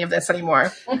hearing any of this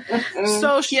anymore.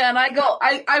 So Yeah, and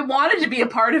I wanted to be a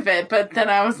part of it, but then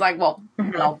I was like, well,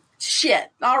 no, shit.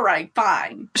 All right,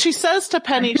 fine. she says to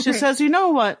Penny, she says, you know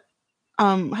what?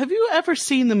 Have you ever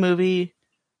seen the movie?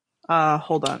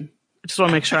 Hold on. I just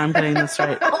want to make sure I'm getting this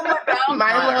right.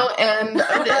 Milo and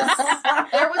Otis.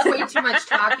 There was way too much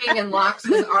talking, and Lox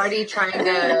was already trying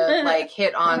to like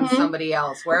hit on somebody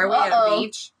else. Where are we at a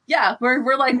beach? Yeah,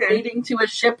 we're like waiting to a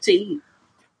ship to eat.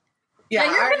 Yeah,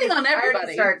 you're I hitting on already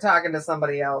everybody. start talking to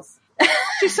somebody else.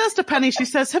 She says to Penny, she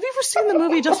says, have you ever seen the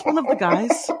movie Just One of the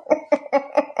Guys?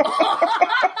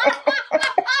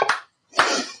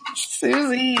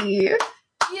 Susie.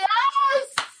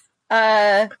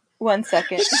 Yes. 1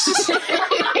 second.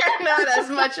 You're not as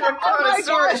much of a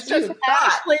connoisseur as you thought.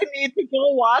 Ashley need to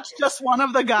go watch Just One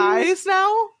of the Guys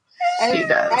now? She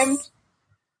does.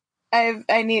 I've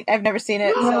never seen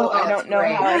it, so I don't know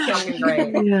how I can. Fucking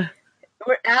great. Yeah.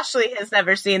 Ashley has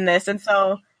never seen this, and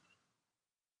so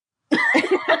I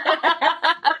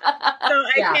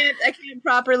can't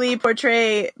properly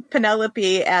portray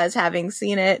Penelope as having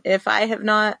seen it if I have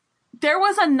not. There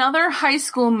was another high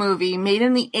school movie made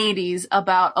in the 80s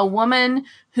about a woman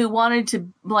who wanted to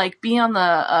like be on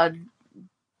the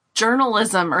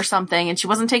journalism or something, and she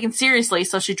wasn't taken seriously,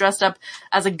 so she dressed up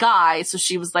as a guy, so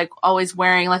she was like always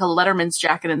wearing like a Letterman's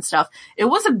jacket and stuff. It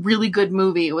was a really good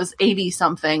movie. It was 80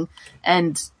 something,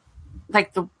 and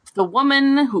like the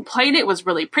woman who played it was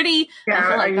really pretty.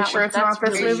 Yeah, like are you sure it's not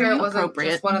this movie? It wasn't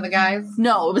just one of the guys?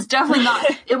 No, it was definitely not.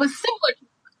 It was similar to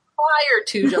prior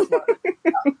to just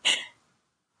one.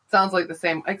 Sounds like the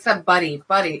same, except Buddy.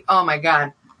 Oh my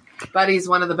god. Buddy's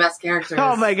one of the best characters.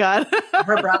 Oh my god.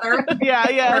 Her brother? Yeah.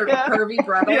 Her curvy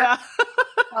brother? Yeah.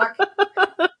 Fuck.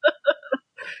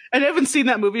 I haven't seen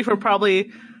that movie for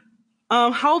probably,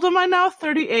 how old am I now?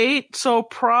 38. So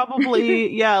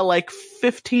probably, like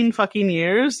 15 fucking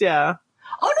years. Yeah.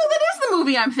 Oh no, that is the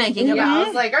movie I'm thinking about. Yeah, I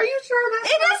was like, are you sure that's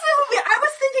It is the movie. I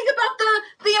was thinking about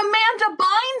the Amanda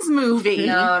Bynes movie.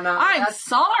 No, I'm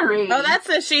sorry. Oh, that's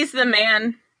a She's the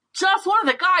Man. Just One of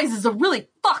the Guys is a really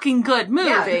fucking good movie.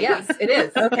 Yeah, yes, it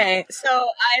is. Okay, so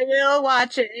I will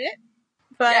watch it.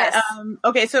 But, Yes.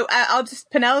 okay, so I'll just,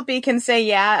 Penelope can say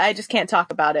yeah, I just can't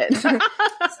talk about it. So,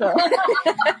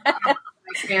 I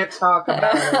can't talk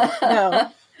about it.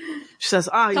 no. She says,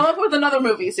 Come up with another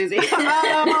movie, Susie.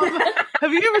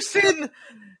 have you ever seen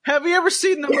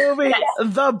the movie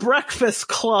The Breakfast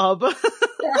Club?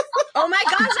 Oh my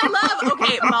gosh, I love,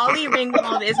 okay, Molly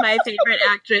Ringwald is my favorite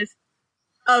actress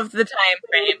of the time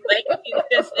frame. Like, she's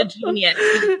just a genius.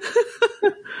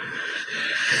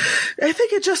 I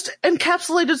think it just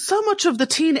encapsulated so much of the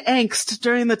teen angst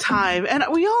during the time. And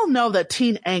we all know that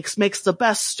teen angst makes the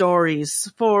best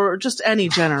stories for just any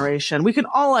generation. We can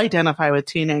all identify with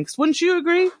teen angst. Wouldn't you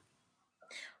agree?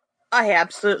 I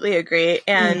absolutely agree.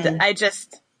 And I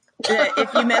just,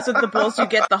 if you mess with the bulls, you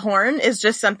get the horn is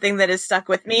just something that has stuck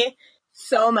with me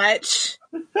so much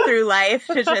through life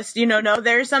to just, know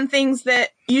there are some things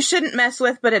that you shouldn't mess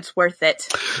with, but it's worth it.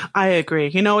 I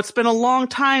agree. It's been a long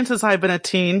time since I've been a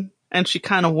teen, and she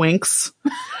kind of winks.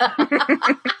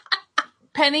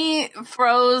 Penny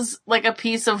throws like a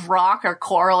piece of rock or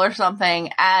coral or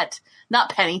something at, not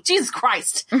Penny, Jesus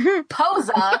Christ,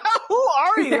 Posa. Who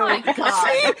are you? Oh my God.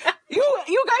 See,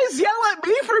 you guys yell at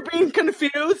me for being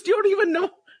confused. You don't even know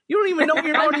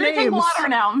your I'm own drinking names. water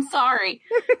now. I'm sorry.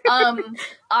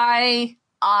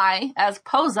 I, as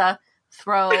Posa,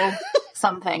 throw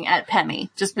something at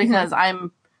Penny just because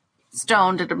I'm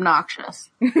stoned and obnoxious.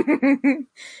 And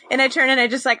I turn and I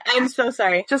just like, I'm so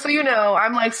sorry. Just so you know,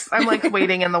 I'm like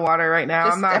wading in the water right now.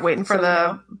 Just I'm not waiting for so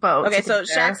the boat. Okay, to so get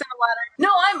there. Shaq's in the water.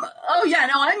 No,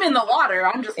 I'm in the water.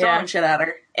 I'm just throwing shit at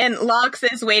her. And Lox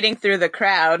is wading through the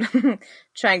crowd,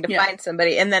 trying to find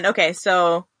somebody. And then, okay,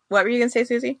 so what were you going to say,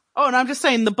 Susie? Oh, and I'm just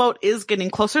saying the boat is getting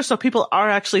closer, so people are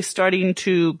actually starting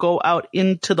to go out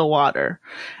into the water.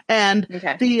 And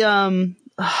the,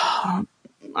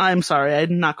 I'm sorry,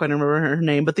 I'm not going to remember her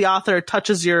name, but the author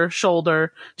touches your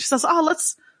shoulder. She says,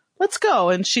 let's go.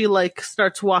 And she like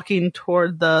starts walking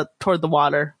toward the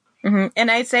water. Mm-hmm.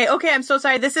 And I say, okay, I'm so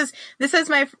sorry. This is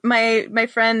my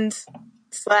friend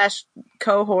 /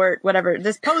 cohort, whatever,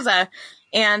 this Posa.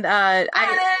 And,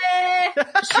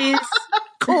 she's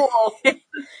Cool.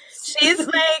 She's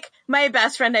like my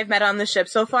best friend I've met on the ship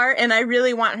so far. And I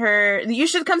really want her, you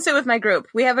should come sit with my group.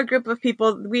 We have a group of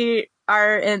people. We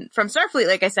are from Starfleet,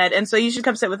 like I said. And so you should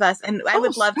come sit with us. And I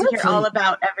would love to hear all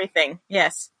about everything.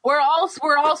 Yes. We're all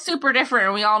super different,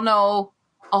 and we all know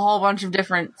a whole bunch of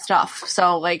different stuff.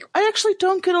 So like, I actually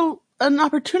don't get an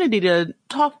opportunity to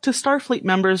talk to Starfleet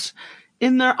members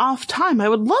in their off time. I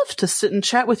would love to sit and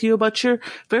chat with you about your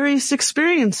various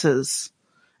experiences.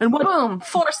 And what? Boom,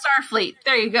 for Starfleet.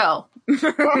 There you go.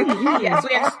 Yes,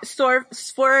 we have for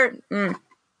the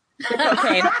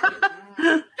cocaine.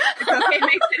 The cocaine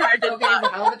makes it hard to Cocaine's a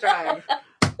hell of a drug.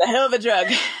 The hell of a drug.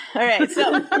 All right,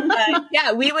 so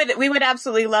yeah, we would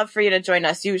absolutely love for you to join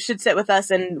us. You should sit with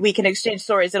us, and we can exchange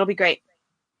stories. It'll be great.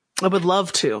 I would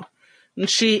love to. And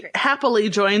she happily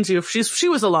joins you. She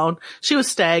was alone. She was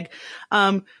stag.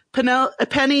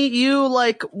 Penny, you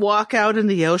like walk out in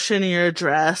the ocean in your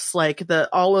dress, like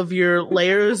all of your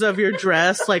layers of your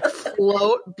dress like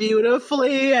float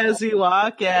beautifully as you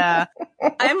walk. Yeah.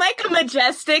 I'm like a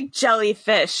majestic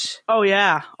jellyfish. Oh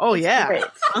yeah. Oh yeah. Great.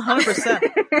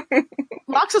 100%.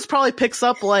 Loxus probably picks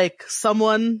up like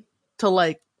someone to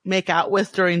like make out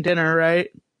with during dinner, right?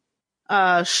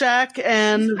 Shaq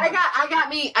and I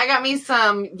got me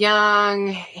some young,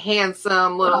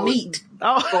 handsome little Meat.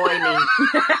 boy meat.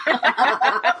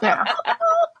 Yeah.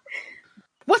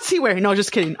 What's he wearing? No,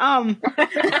 just kidding. A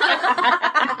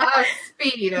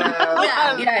Speedo.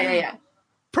 Yeah.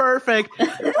 Perfect.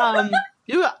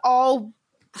 You all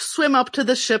swim up to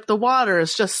the ship. The water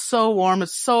is just so warm.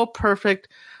 It's so perfect.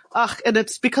 And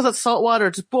it's because it's salt water.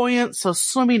 It's buoyant. So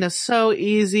swimming is so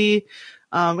easy.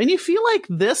 And you feel like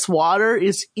this water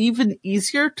is even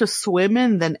easier to swim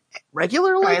in than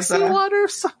regular lake seawater.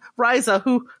 So, Risa,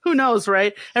 who knows,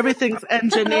 right? Everything's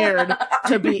engineered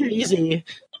to be easy.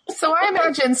 So I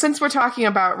imagine, since we're talking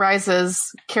about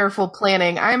Risa's careful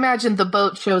planning, I imagine the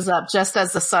boat shows up just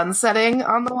as the sun's setting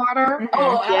on the water.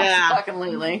 Oh, Yeah.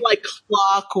 absolutely. Like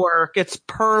clockwork. It's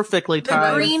perfectly The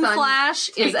timed. green flash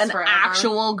is an forever.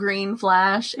 actual green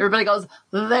flash. Everybody goes,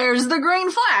 there's the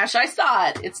green flash. I saw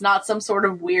it. It's not some sort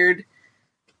of weird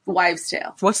wives'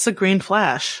 tale. What's the green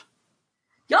flash?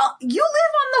 Y'all, you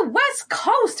live on the West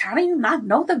Coast. How do you not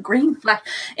know the green flash?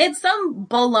 It's some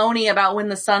baloney about when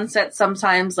the sun sets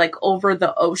sometimes, like, over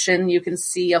the ocean, you can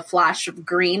see a flash of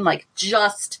green, like,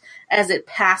 just as it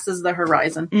passes the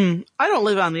horizon. I don't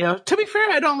live on the ocean. To be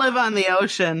fair, I don't live on the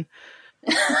ocean.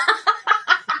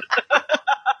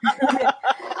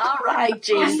 All right,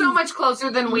 You're James. so much closer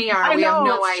than we are. I We have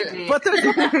know, no it's true. idea.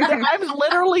 But I'm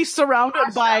literally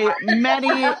surrounded by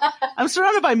I'm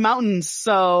surrounded by mountains,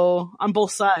 so on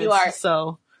both sides. You are.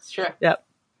 So, It's true. yep.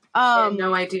 I have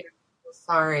no idea.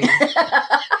 Sorry.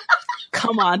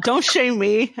 Come on, don't shame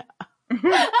me.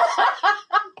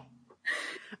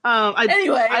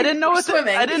 Anyway, I didn't know we're what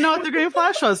swimming. I didn't know what the green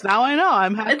flash was. Now I know.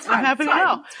 I'm It's fine, happy it's to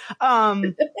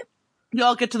know.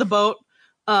 Y'all get to the boat.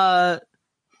 The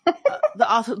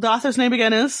author's name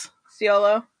again is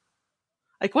Ciolo.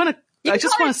 I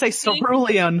just want to say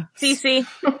cerulean. Cece.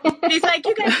 She's like,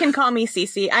 you guys can call me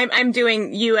Cece. I'm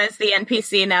doing you as the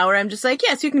NPC now, where I'm just like,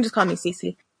 yes, you can just call me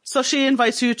Cece. So she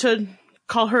invites you to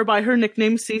call her by her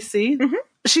nickname, Cece. Mm-hmm.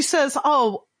 She says,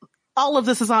 "Oh, all of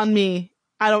this is on me.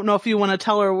 I don't know if you want to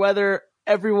tell her whether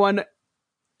everyone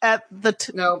at the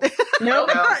Nope. Nope.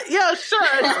 yeah, sure.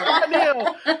 It's on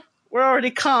you. We're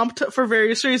already comped for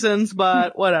various reasons,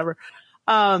 but whatever."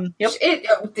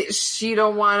 She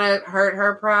don't want to hurt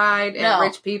her pride, and No.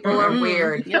 rich people are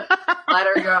weird. Let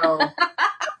her go.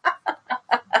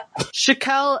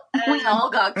 Shakel We all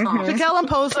got comped. Shakel and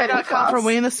Posa got comped for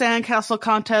winning the Sandcastle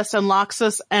contest, and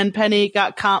Loxus and Penny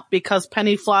got comped because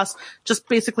Penny Floss just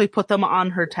basically put them on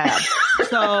her tab.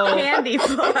 So Candy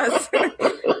floss.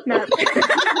 Not-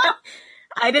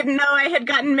 I didn't know I had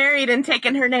gotten married and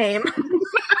taken her name.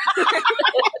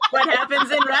 What happens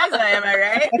in Risa, am I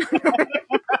right?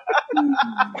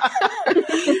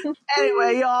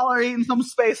 anyway, y'all are eating some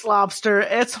space lobster.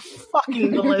 It's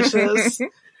fucking delicious.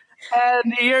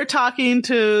 And you're talking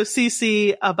to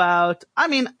Cece about, I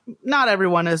mean, not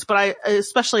everyone is, but I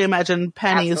especially imagine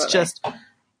Penny is just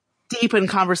deep in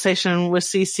conversation with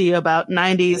Cece about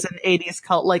 90s and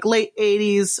 80s like late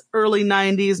 80s, early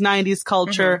 90s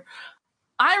culture.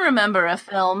 I remember a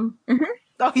film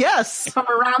Oh, yes. from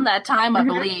around that time, I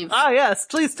believe, Oh, yes.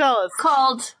 Please tell us.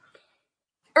 called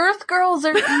Earth Girls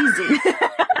Are Easy.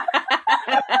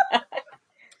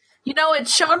 You know, it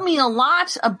showed me a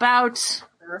lot about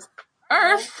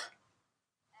Earth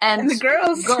and The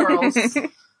girls.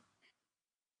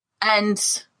 and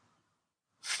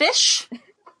fish.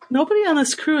 Nobody on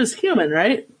this crew is human,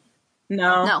 right?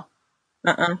 No. No,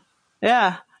 Uh-uh.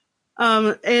 Yeah.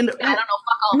 And I don't know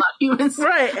fuck all about humans.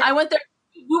 right. I went there.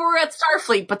 We were at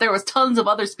Starfleet, but there was tons of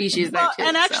other species there too.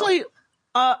 And so. actually,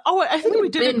 I think we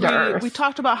did. been to Earth. We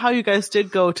talked about how you guys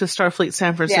did go to Starfleet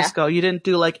San Francisco. You didn't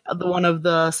do like the one of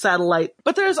the satellite,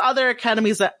 but there's other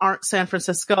academies that aren't San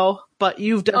Francisco. But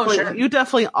you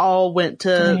definitely all went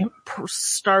to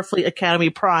Starfleet Academy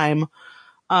Prime.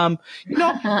 You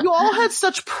know, you all had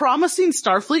such promising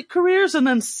Starfleet careers, and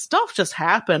then stuff just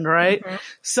happened, right?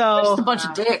 So just a bunch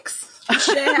of dicks.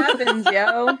 Shit happens,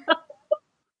 yo.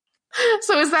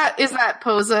 So is that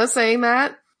Posa saying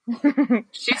that?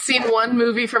 She's seen one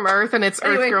movie from Earth and it's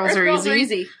Anyway, Earth Girls Are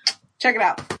Easy. Check it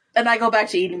out. And I go back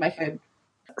to eating my food.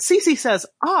 Cece says,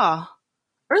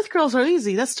 Earth Girls Are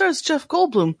Easy. That stars Jeff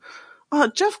Goldblum.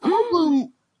 Jeff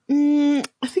Goldblum,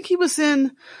 I think he was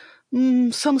in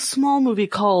some small movie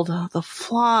called The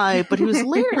Fly, but he was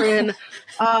later in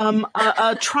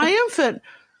a triumphant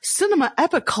cinema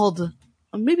epic called,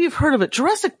 maybe you've heard of it,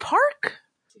 Jurassic Park?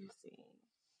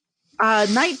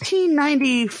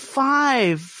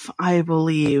 1995, I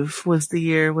believe, was the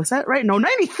year. Was that right? No,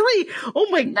 93. Oh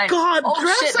my God. Oh,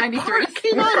 Jurassic shit, 93. Park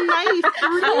came out in 93.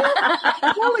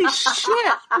 Holy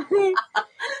shit.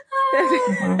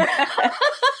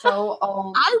 So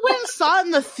old. I went and saw it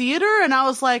in the theater and I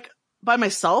was like, by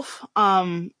myself.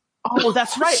 Oh,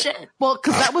 that's right. Shit. Well,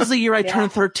 cause that was the year I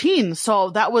turned 13.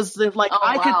 So that was the, like,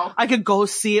 wow. I could go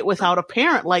see it without a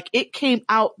parent. Like, it came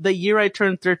out the year I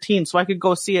turned 13. So I could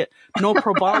go see it no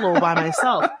probalo by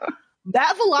myself.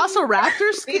 That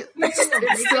Velociraptor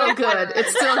It's still good.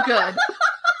 It's still good.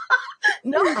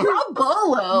 No,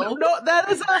 Bolo. No,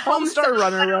 that is a Homestar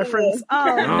Runner reference.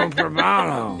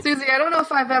 Susie, I don't know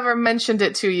if I've ever mentioned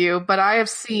it to you, but I have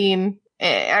seen,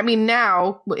 I mean,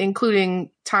 now,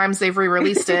 including times they've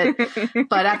re-released it,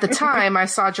 but at the time, I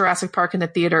saw Jurassic Park in the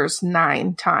theaters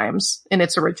 9 times in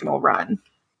its original run.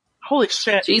 Holy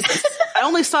shit. Jesus. I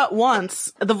only saw it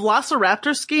once. The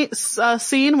Velociraptor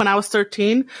scene when I was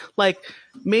 13, like,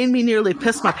 made me nearly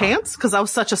piss my pants because I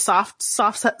was such a soft,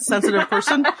 sensitive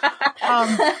person.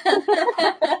 Amen.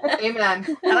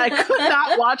 And I could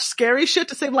not watch scary shit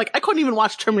to save, like, I couldn't even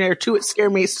watch Terminator 2. It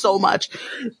scared me so much.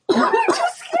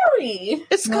 Scary.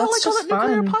 It's got like all that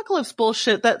nuclear apocalypse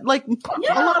bullshit that like put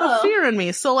a lot of fear in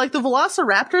me. So like the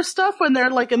Velociraptor stuff when they're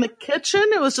like in the kitchen,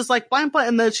 it was just like blank,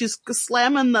 and then she's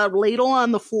slamming the ladle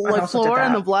on the floor and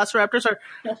the Velociraptors are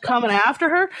coming after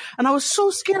her. And I was so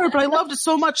scared, but I loved it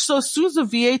so much. So as soon as the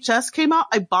VHS came out,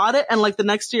 I bought it. And like the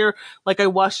next year, like I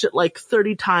watched it like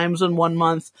 30 times in 1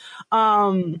 month.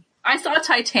 I saw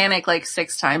Titanic like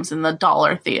 6 times in the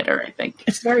Dollar Theater, I think.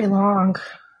 It's very long.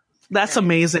 That's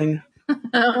amazing.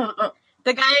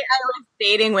 The guy I was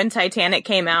dating when Titanic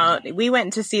came out, we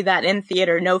went to see that in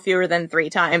theater no fewer than 3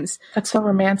 times. That's so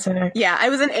romantic. Yeah, I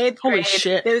was in 8th Holy grade.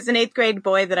 shit. There was an 8th grade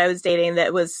boy that I was dating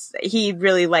he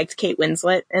really liked Kate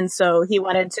Winslet, and so he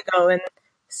wanted to go and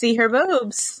see her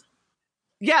boobs.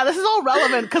 Yeah, this is all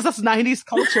relevant because that's 90s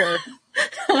culture.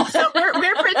 So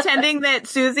we're pretending that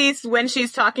Susie, when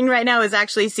she's talking right now, is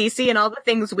actually Cece, and all the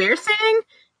things we're saying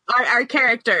are our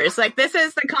characters. Like, this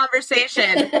is the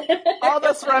conversation. All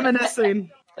this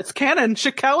reminiscing. It's canon.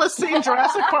 Shaquille has seen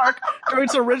Jurassic Park during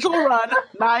its original run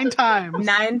 9 times.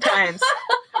 9 times.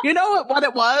 You know what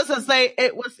it was?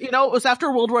 It was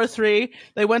after World War III.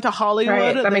 They went to Hollywood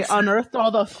Right, and they unearthed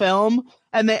all the film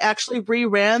and they actually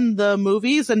reran the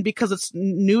movies. And because it's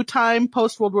new time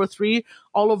post World War III,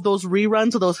 all of those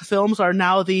reruns of those films are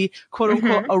now the quote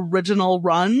unquote original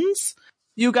runs.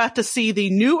 You got to see the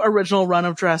new original run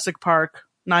of Jurassic Park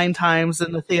 9 times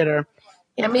in the theater.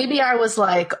 Yeah, maybe I was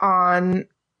like on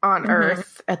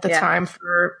Earth at the time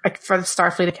for the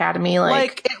Starfleet Academy.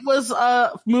 Like it was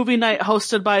a movie night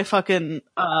hosted by fucking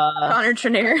Connor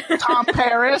Trinneer. Tom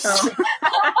Paris.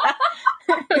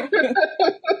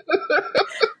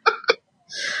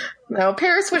 No,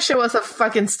 Paris wish it was a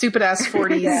fucking stupid ass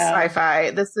 40s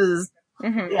sci-fi. This is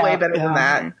way better than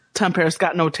that. Tom Paris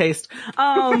got no taste.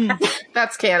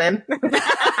 That's canon.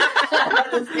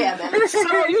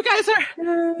 So you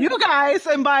guys,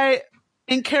 and by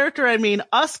in character I mean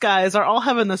us guys, are all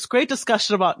having this great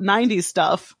discussion about 90s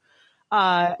stuff.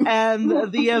 And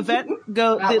the event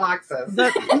Noxus.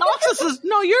 Noxus is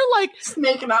you're like Just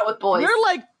making out with boys.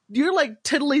 You're like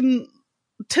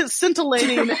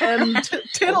scintillating and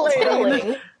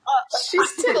titillating.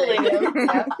 She's tittling him.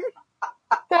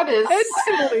 That is.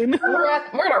 Tittling. We're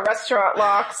at a restaurant,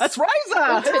 Locks. That's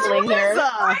Risa. Tittling here.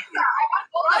 Risa.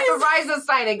 Pull up the Risa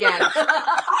sign again.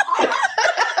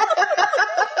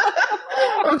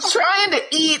 I'm trying to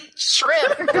eat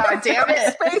shrimp. God damn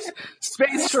it.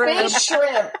 Space shrimp. Space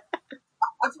shrimp.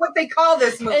 That's what they call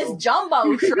this movie. It's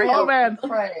jumbo shrimp. Oh man.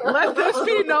 Right. Let this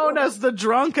be known as the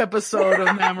drunk episode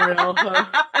of Mammary Alpha.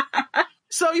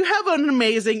 So you have an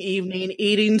amazing evening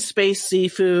eating space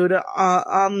seafood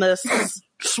on this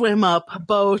swim up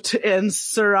boat in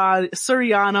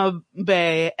Suryana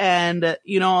Bay. And,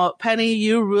 Pene,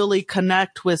 you really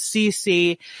connect with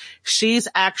Cece. She's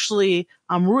actually,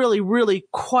 I'm really, really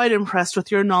quite impressed with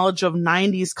your knowledge of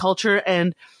 90s culture.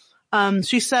 And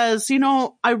she says,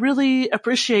 I really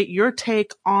appreciate your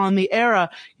take on the era.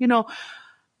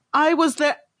 I was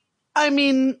there. I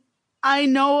mean, I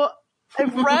know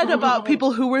I've read about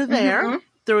people who were there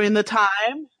during the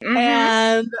time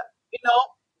and,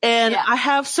 I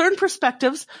have certain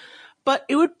perspectives, but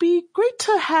it would be great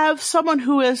to have someone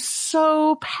who is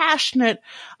so passionate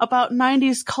about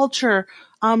 90s culture,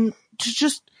 to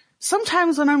just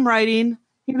sometimes when I'm writing,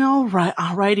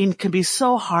 writing can be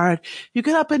so hard. You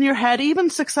get up in your head, even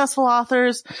successful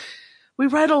authors, we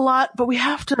write a lot, but we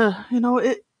have to,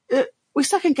 we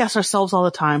second guess ourselves all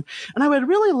the time. And I would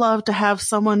really love to have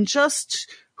someone just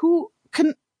who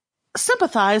can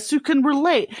sympathize, who can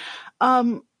relate.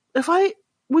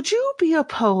 Would you be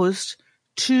opposed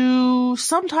to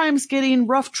sometimes getting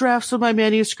rough drafts of my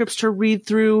manuscripts to read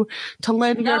through to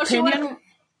lend your opinion?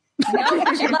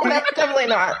 Definitely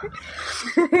not.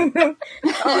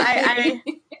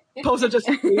 Posa just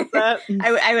that.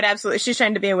 I would absolutely. She's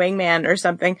trying to be a wingman or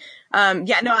something.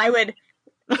 I would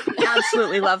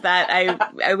absolutely love that.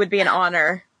 I would be an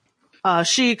honor.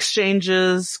 She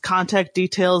exchanges contact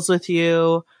details with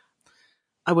you.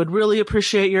 I would really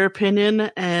appreciate your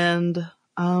opinion, and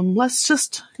let's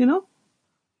just,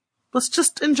 let's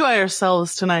just enjoy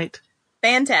ourselves tonight.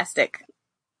 Fantastic.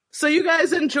 So you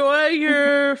guys enjoy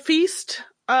your feast,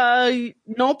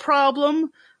 no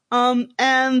problem.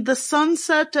 And the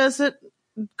sunset as it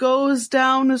goes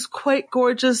down is quite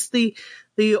gorgeous. The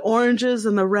oranges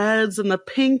and the reds and the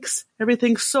pinks,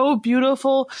 everything's so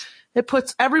beautiful. It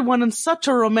puts everyone in such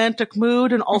a romantic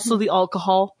mood, and also the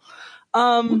alcohol.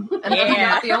 And that's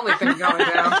not the only thing going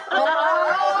down.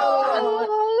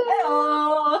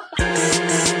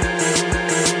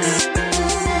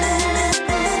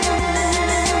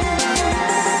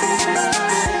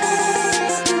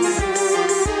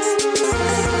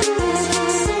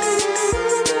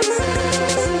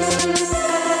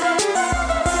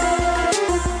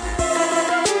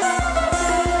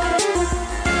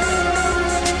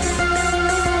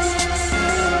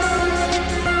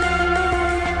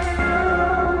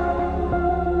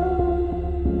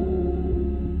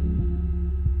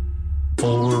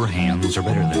 Four hands are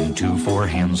better than two. Four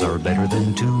hands are better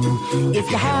than two. If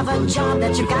you have a job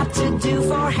that you got to do,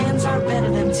 four hands are better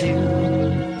than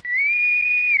two.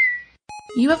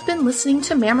 You have been listening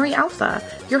to Mammary Alpha.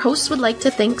 Your hosts would like to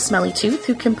thank Smelly Tooth,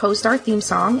 who composed our theme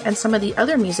song and some of the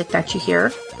other music that you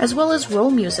hear, as well as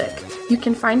Roll Music. You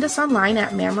can find us online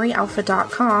at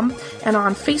mammaryalpha.com and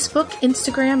on Facebook,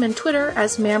 Instagram, and Twitter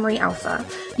as Mammary Alpha.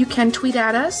 You can tweet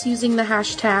at us using the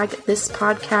hashtag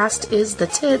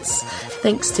 #ThisPodcastIsTheTits,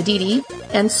 thanks to Dee Dee,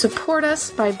 and support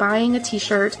us by buying a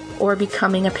t-shirt or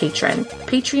becoming a patron.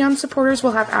 Patreon supporters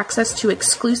will have access to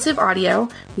exclusive audio,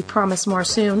 we promise more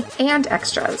soon, and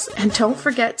extras. And don't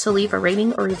forget to leave a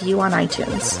rating or review on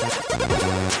iTunes.